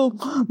 I hate school,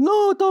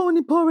 no, I don't want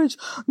any porridge,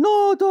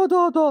 no,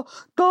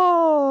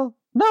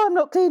 no, I'm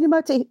not cleaning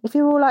my teeth. If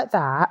you're all like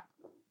that,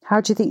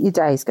 how do you think your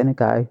day is going to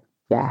go?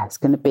 Yeah, it's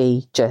going to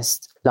be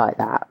just like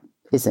that,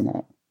 isn't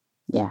it?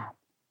 Yeah.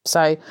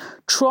 So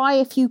try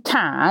if you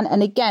can.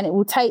 And again, it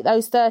will take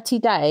those 30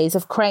 days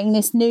of creating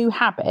this new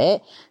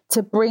habit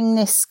to bring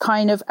this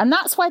kind of, and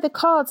that's why the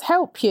cards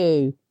help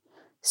you.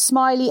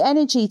 Smiley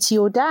energy to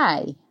your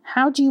day.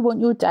 How do you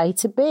want your day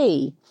to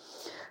be?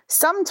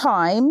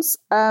 Sometimes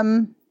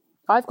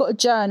I've got a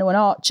journal, an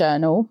art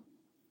journal.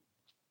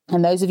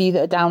 And those of you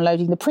that are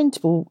downloading the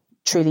printable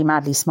Truly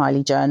Madly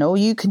Smiley journal,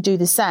 you can do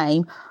the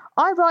same.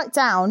 I write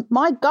down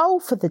my goal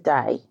for the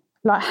day,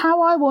 like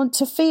how I want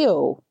to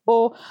feel,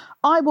 or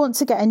I want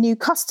to get a new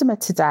customer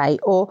today,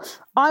 or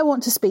I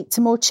want to speak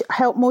to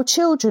help more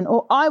children,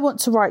 or I want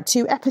to write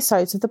 2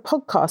 episodes of the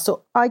podcast,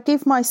 or I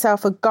give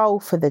myself a goal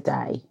for the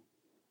day.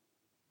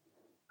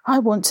 I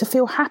want to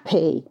feel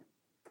happy.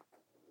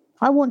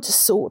 I want to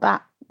sort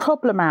that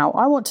problem out.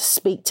 I want to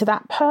speak to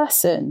that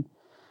person.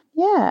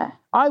 Yeah,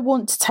 I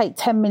want to take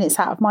 10 minutes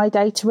out of my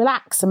day to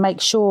relax and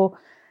make sure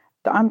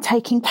that I'm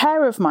taking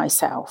care of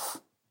myself.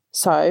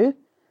 So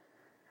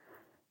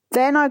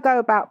then I go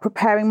about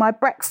preparing my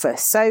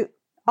breakfast. So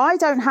I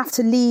don't have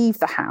to leave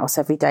the house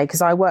every day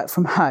because I work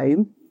from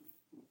home.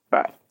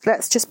 But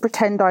let's just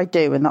pretend I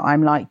do and that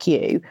I'm like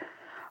you.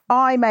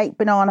 I make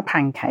banana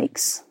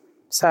pancakes.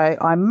 So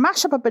I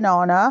mash up a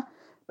banana,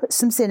 put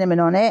some cinnamon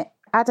on it,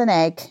 add an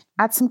egg,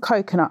 add some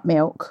coconut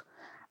milk,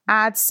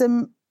 add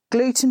some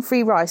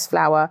gluten-free rice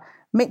flour,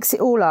 mix it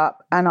all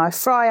up, and I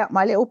fry up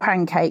my little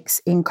pancakes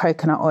in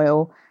coconut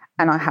oil,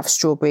 and I have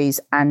strawberries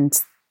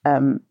and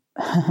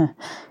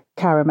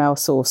caramel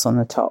sauce on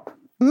the top.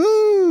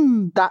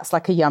 That's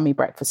like a yummy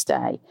breakfast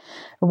day.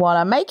 And while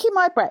I'm making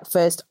my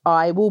breakfast,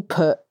 I will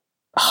put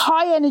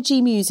high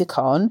energy music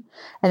on,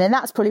 and then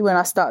that's probably when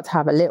I start to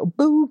have a little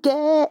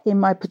boogie in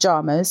my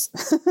pajamas.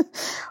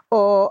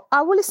 Or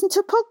I will listen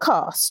to a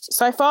podcast.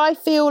 So if I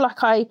feel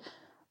like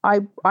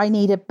I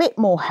need a bit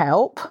more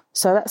help,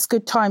 so that's a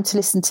good time to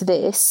listen to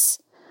this,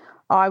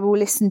 I will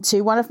listen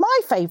to one of my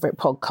favourite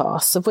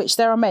podcasts, of which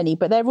there are many,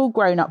 but they're all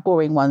grown-up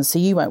boring ones, so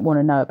you won't want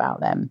to know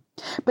about them.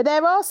 But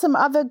there are some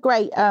other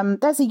great,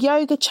 there's a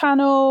yoga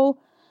channel.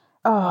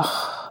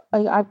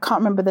 I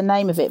can't remember the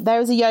name of it. There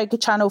is a yoga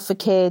channel for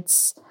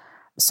kids.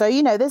 So,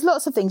 there's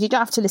lots of things. You don't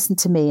have to listen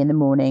to me in the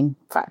morning.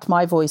 In fact,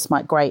 my voice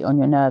might grate on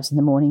your nerves in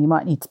the morning. You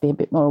might need to be a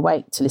bit more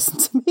awake to listen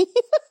to me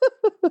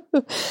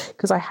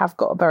because I have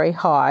got a very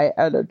high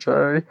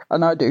energy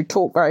and I do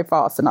talk very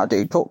fast and I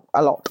do talk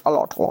a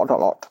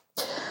lot.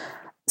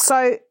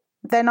 So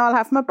then I'll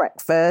have my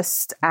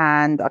breakfast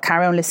and I'll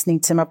carry on listening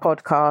to my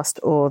podcast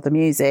or the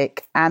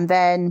music. And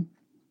then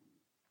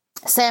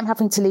say I'm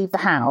having to leave the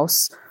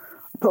house,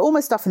 put all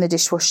my stuff in the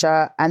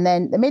dishwasher, and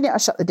then the minute I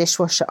shut the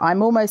dishwasher,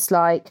 I'm almost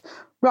like,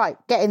 right,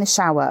 get in the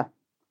shower.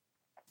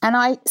 And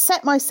I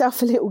set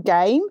myself a little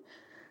game.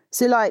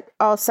 So like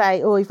I'll say,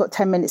 you've got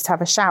 10 minutes to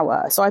have a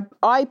shower. So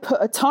I put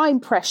a time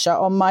pressure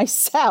on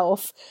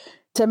myself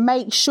to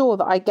make sure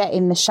that I get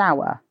in the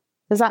shower.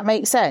 Does that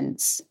make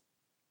sense?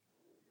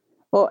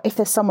 Or if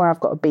there's somewhere I've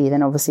got to be,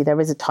 then obviously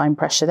there is a time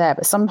pressure there.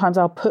 But sometimes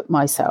I'll put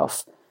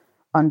myself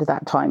under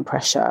that time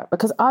pressure,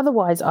 because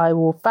otherwise I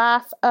will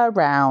faff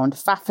around,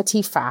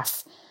 faffity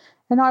faff,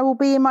 and I will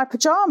be in my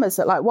pajamas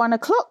at like 1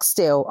 o'clock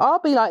still. I'll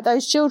be like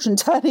those children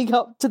turning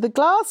up to the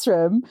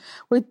classroom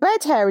with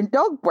bed hair and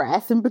dog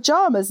breath and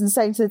pajamas and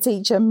saying to the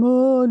teacher,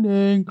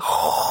 morning,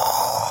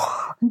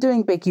 and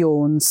doing big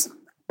yawns.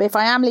 But if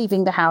I am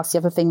leaving the house, the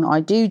other thing that I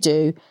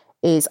do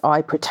is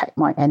I protect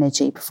my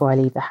energy before I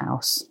leave the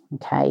house.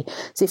 Okay.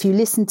 So if you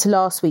listened to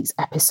last week's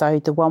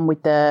episode, the one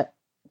with the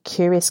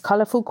Curious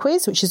Colourful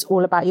quiz, which is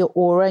all about your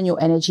aura and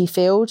your energy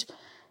field,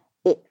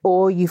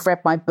 or you've read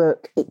my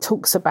book, it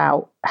talks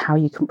about how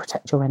you can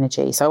protect your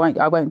energy. So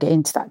I won't get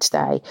into that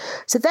today.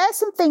 So there's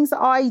some things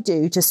that I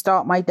do to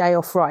start my day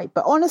off right.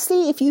 But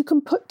honestly, if you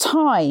can put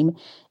time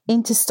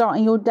into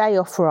starting your day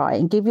off right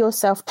and give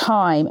yourself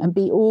time and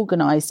be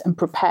organised and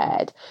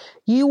prepared,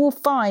 you will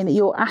find that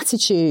your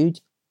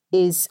attitude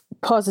is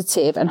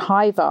positive and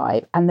high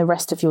vibe, and the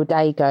rest of your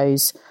day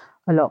goes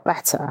a lot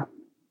better.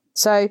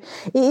 So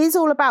it is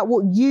all about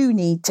what you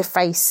need to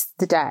face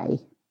the day.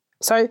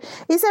 So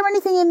is there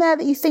anything in there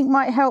that you think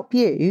might help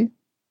you?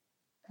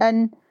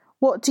 And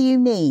what do you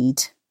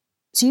need?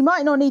 So you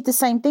might not need the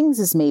same things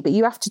as me, but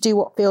you have to do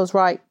what feels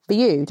right for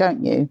you,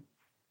 don't you?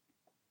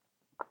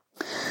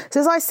 So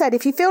as I said,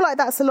 if you feel like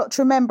that's a lot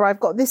to remember, I've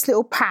got this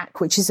little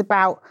pack, which is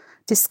about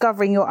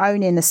discovering your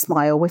own inner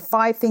smile, with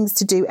 5 things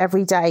to do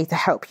every day to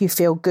help you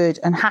feel good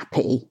and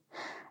happy.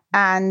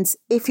 And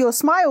if your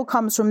smile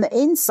comes from the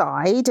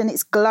inside and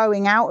it's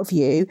glowing out of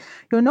you,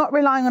 you're not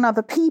relying on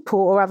other people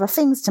or other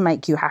things to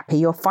make you happy.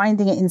 You're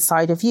finding it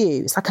inside of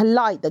you. It's like a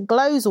light that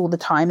glows all the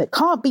time that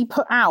can't be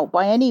put out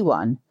by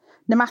anyone,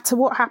 no matter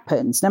what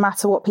happens, no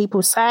matter what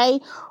people say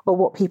or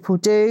what people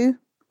do.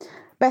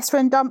 Best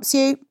friend dumps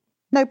you?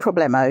 No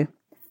problemo.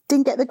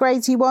 Didn't get the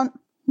grades you want?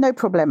 No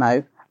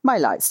problemo. My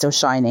light's still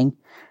shining.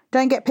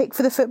 Don't get picked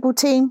for the football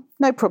team?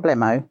 No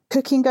problemo.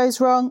 Cooking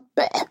goes wrong?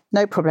 Bleh,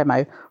 no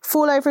problemo.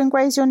 Fall over and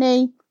graze your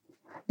knee?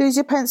 Lose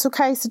your pencil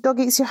case, the dog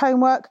eats your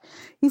homework?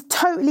 You've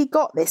totally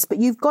got this, but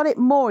you've got it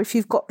more if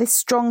you've got this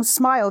strong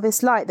smile,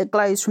 this light that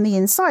glows from the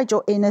inside,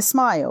 your inner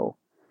smile.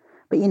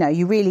 But,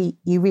 you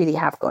really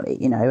have got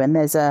it, and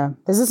there's a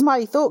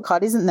smiley thought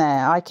card, isn't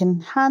there? I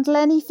can handle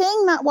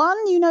anything, that one,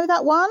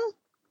 that one?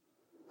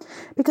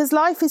 Because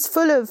life is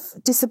full of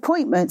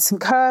disappointments and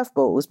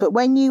curveballs, but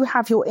when you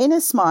have your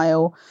inner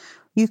smile,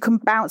 you can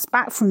bounce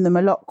back from them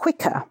a lot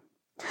quicker.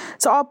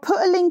 So I'll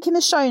put a link in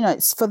the show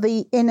notes for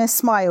the Inner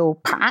Smile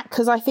pack,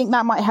 because I think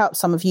that might help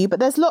some of you, but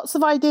there's lots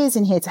of ideas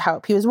in here to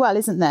help you as well,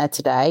 isn't there,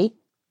 today?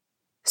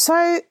 So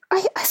I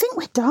think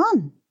we're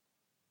done.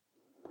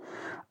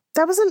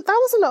 That was a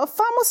lot of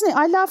fun, wasn't it?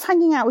 I love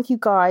hanging out with you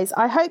guys.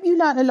 I hope you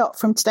learned a lot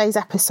from today's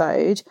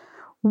episode.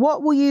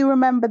 What will you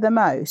remember the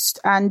most?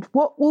 And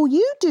what will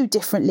you do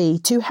differently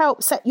to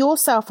help set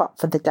yourself up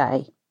for the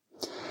day?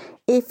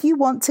 If you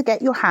want to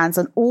get your hands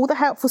on all the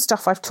helpful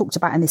stuff I've talked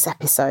about in this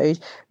episode,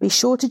 be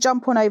sure to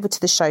jump on over to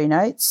the show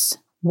notes.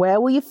 Where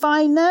will you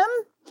find them?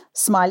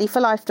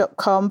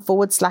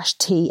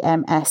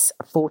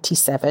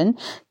 smileyforlife.com/TMS47.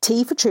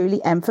 T for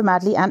truly, M for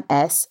madly, and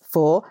S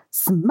for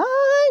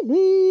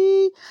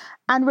smiley.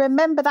 And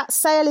remember that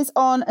sale is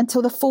on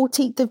until the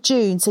 14th of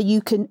June. So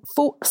you can,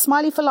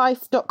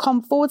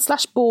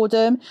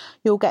 smileyforlife.com/boredom.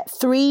 You'll get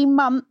 3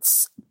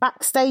 months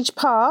backstage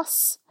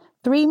pass,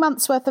 3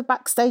 months worth of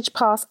backstage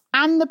pass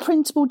and the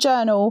printable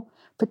journal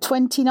for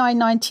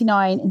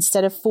 $29.99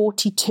 instead of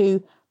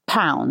 £42.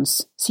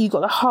 So you've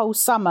got the whole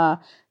summer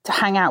to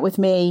hang out with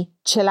me,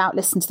 chill out,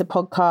 listen to the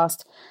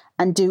podcast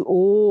and do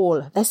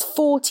there's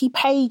 40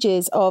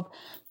 pages of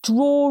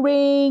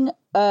drawing,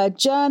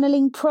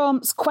 journaling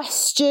prompts,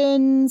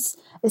 questions.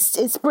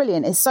 It's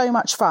brilliant. It's so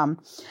much fun.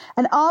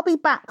 And I'll be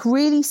back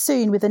really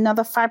soon with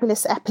another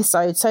fabulous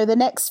episode. So the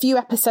next few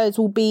episodes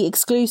will be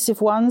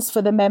exclusive ones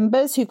for the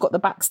members who've got the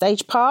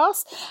backstage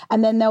pass.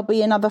 And then there'll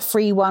be another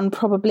free one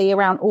probably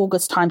around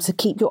August time. So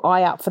keep your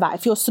eye out for that.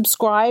 If you're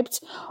subscribed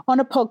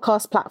on a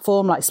podcast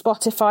platform like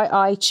Spotify,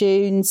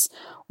 iTunes,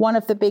 one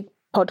of the big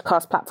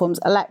podcast platforms,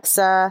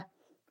 Alexa,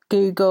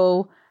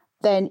 Google,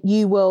 then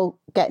you will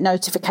get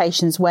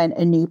notifications when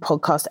a new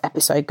podcast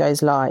episode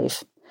goes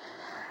live.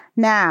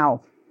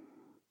 Now,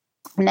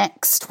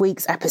 next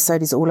week's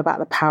episode is all about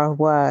the power of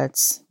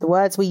words, the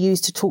words we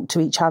use to talk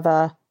to each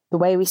other, the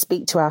way we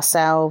speak to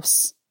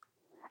ourselves.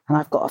 And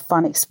I've got a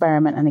fun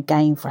experiment and a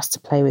game for us to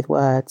play with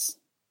words.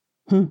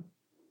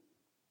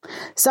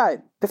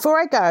 So before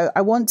I go,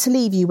 I want to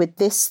leave you with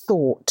this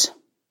thought.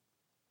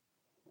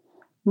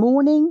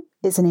 Morning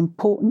is an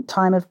important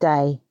time of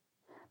day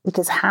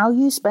because how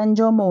you spend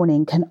your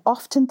morning can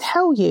often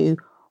tell you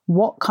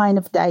what kind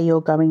of day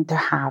you're going to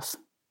have.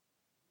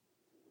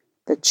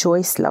 The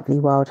choice, lovely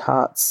wild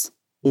hearts,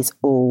 is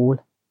all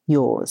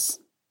yours.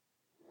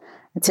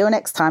 Until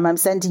next time, I'm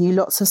sending you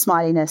lots of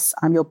smiliness.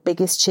 I'm your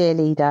biggest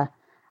cheerleader,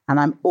 and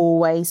I'm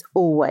always,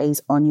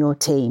 always on your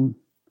team.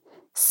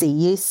 See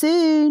you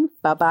soon.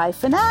 Bye-bye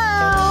for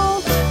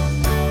now.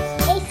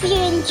 If you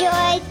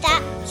enjoyed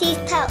that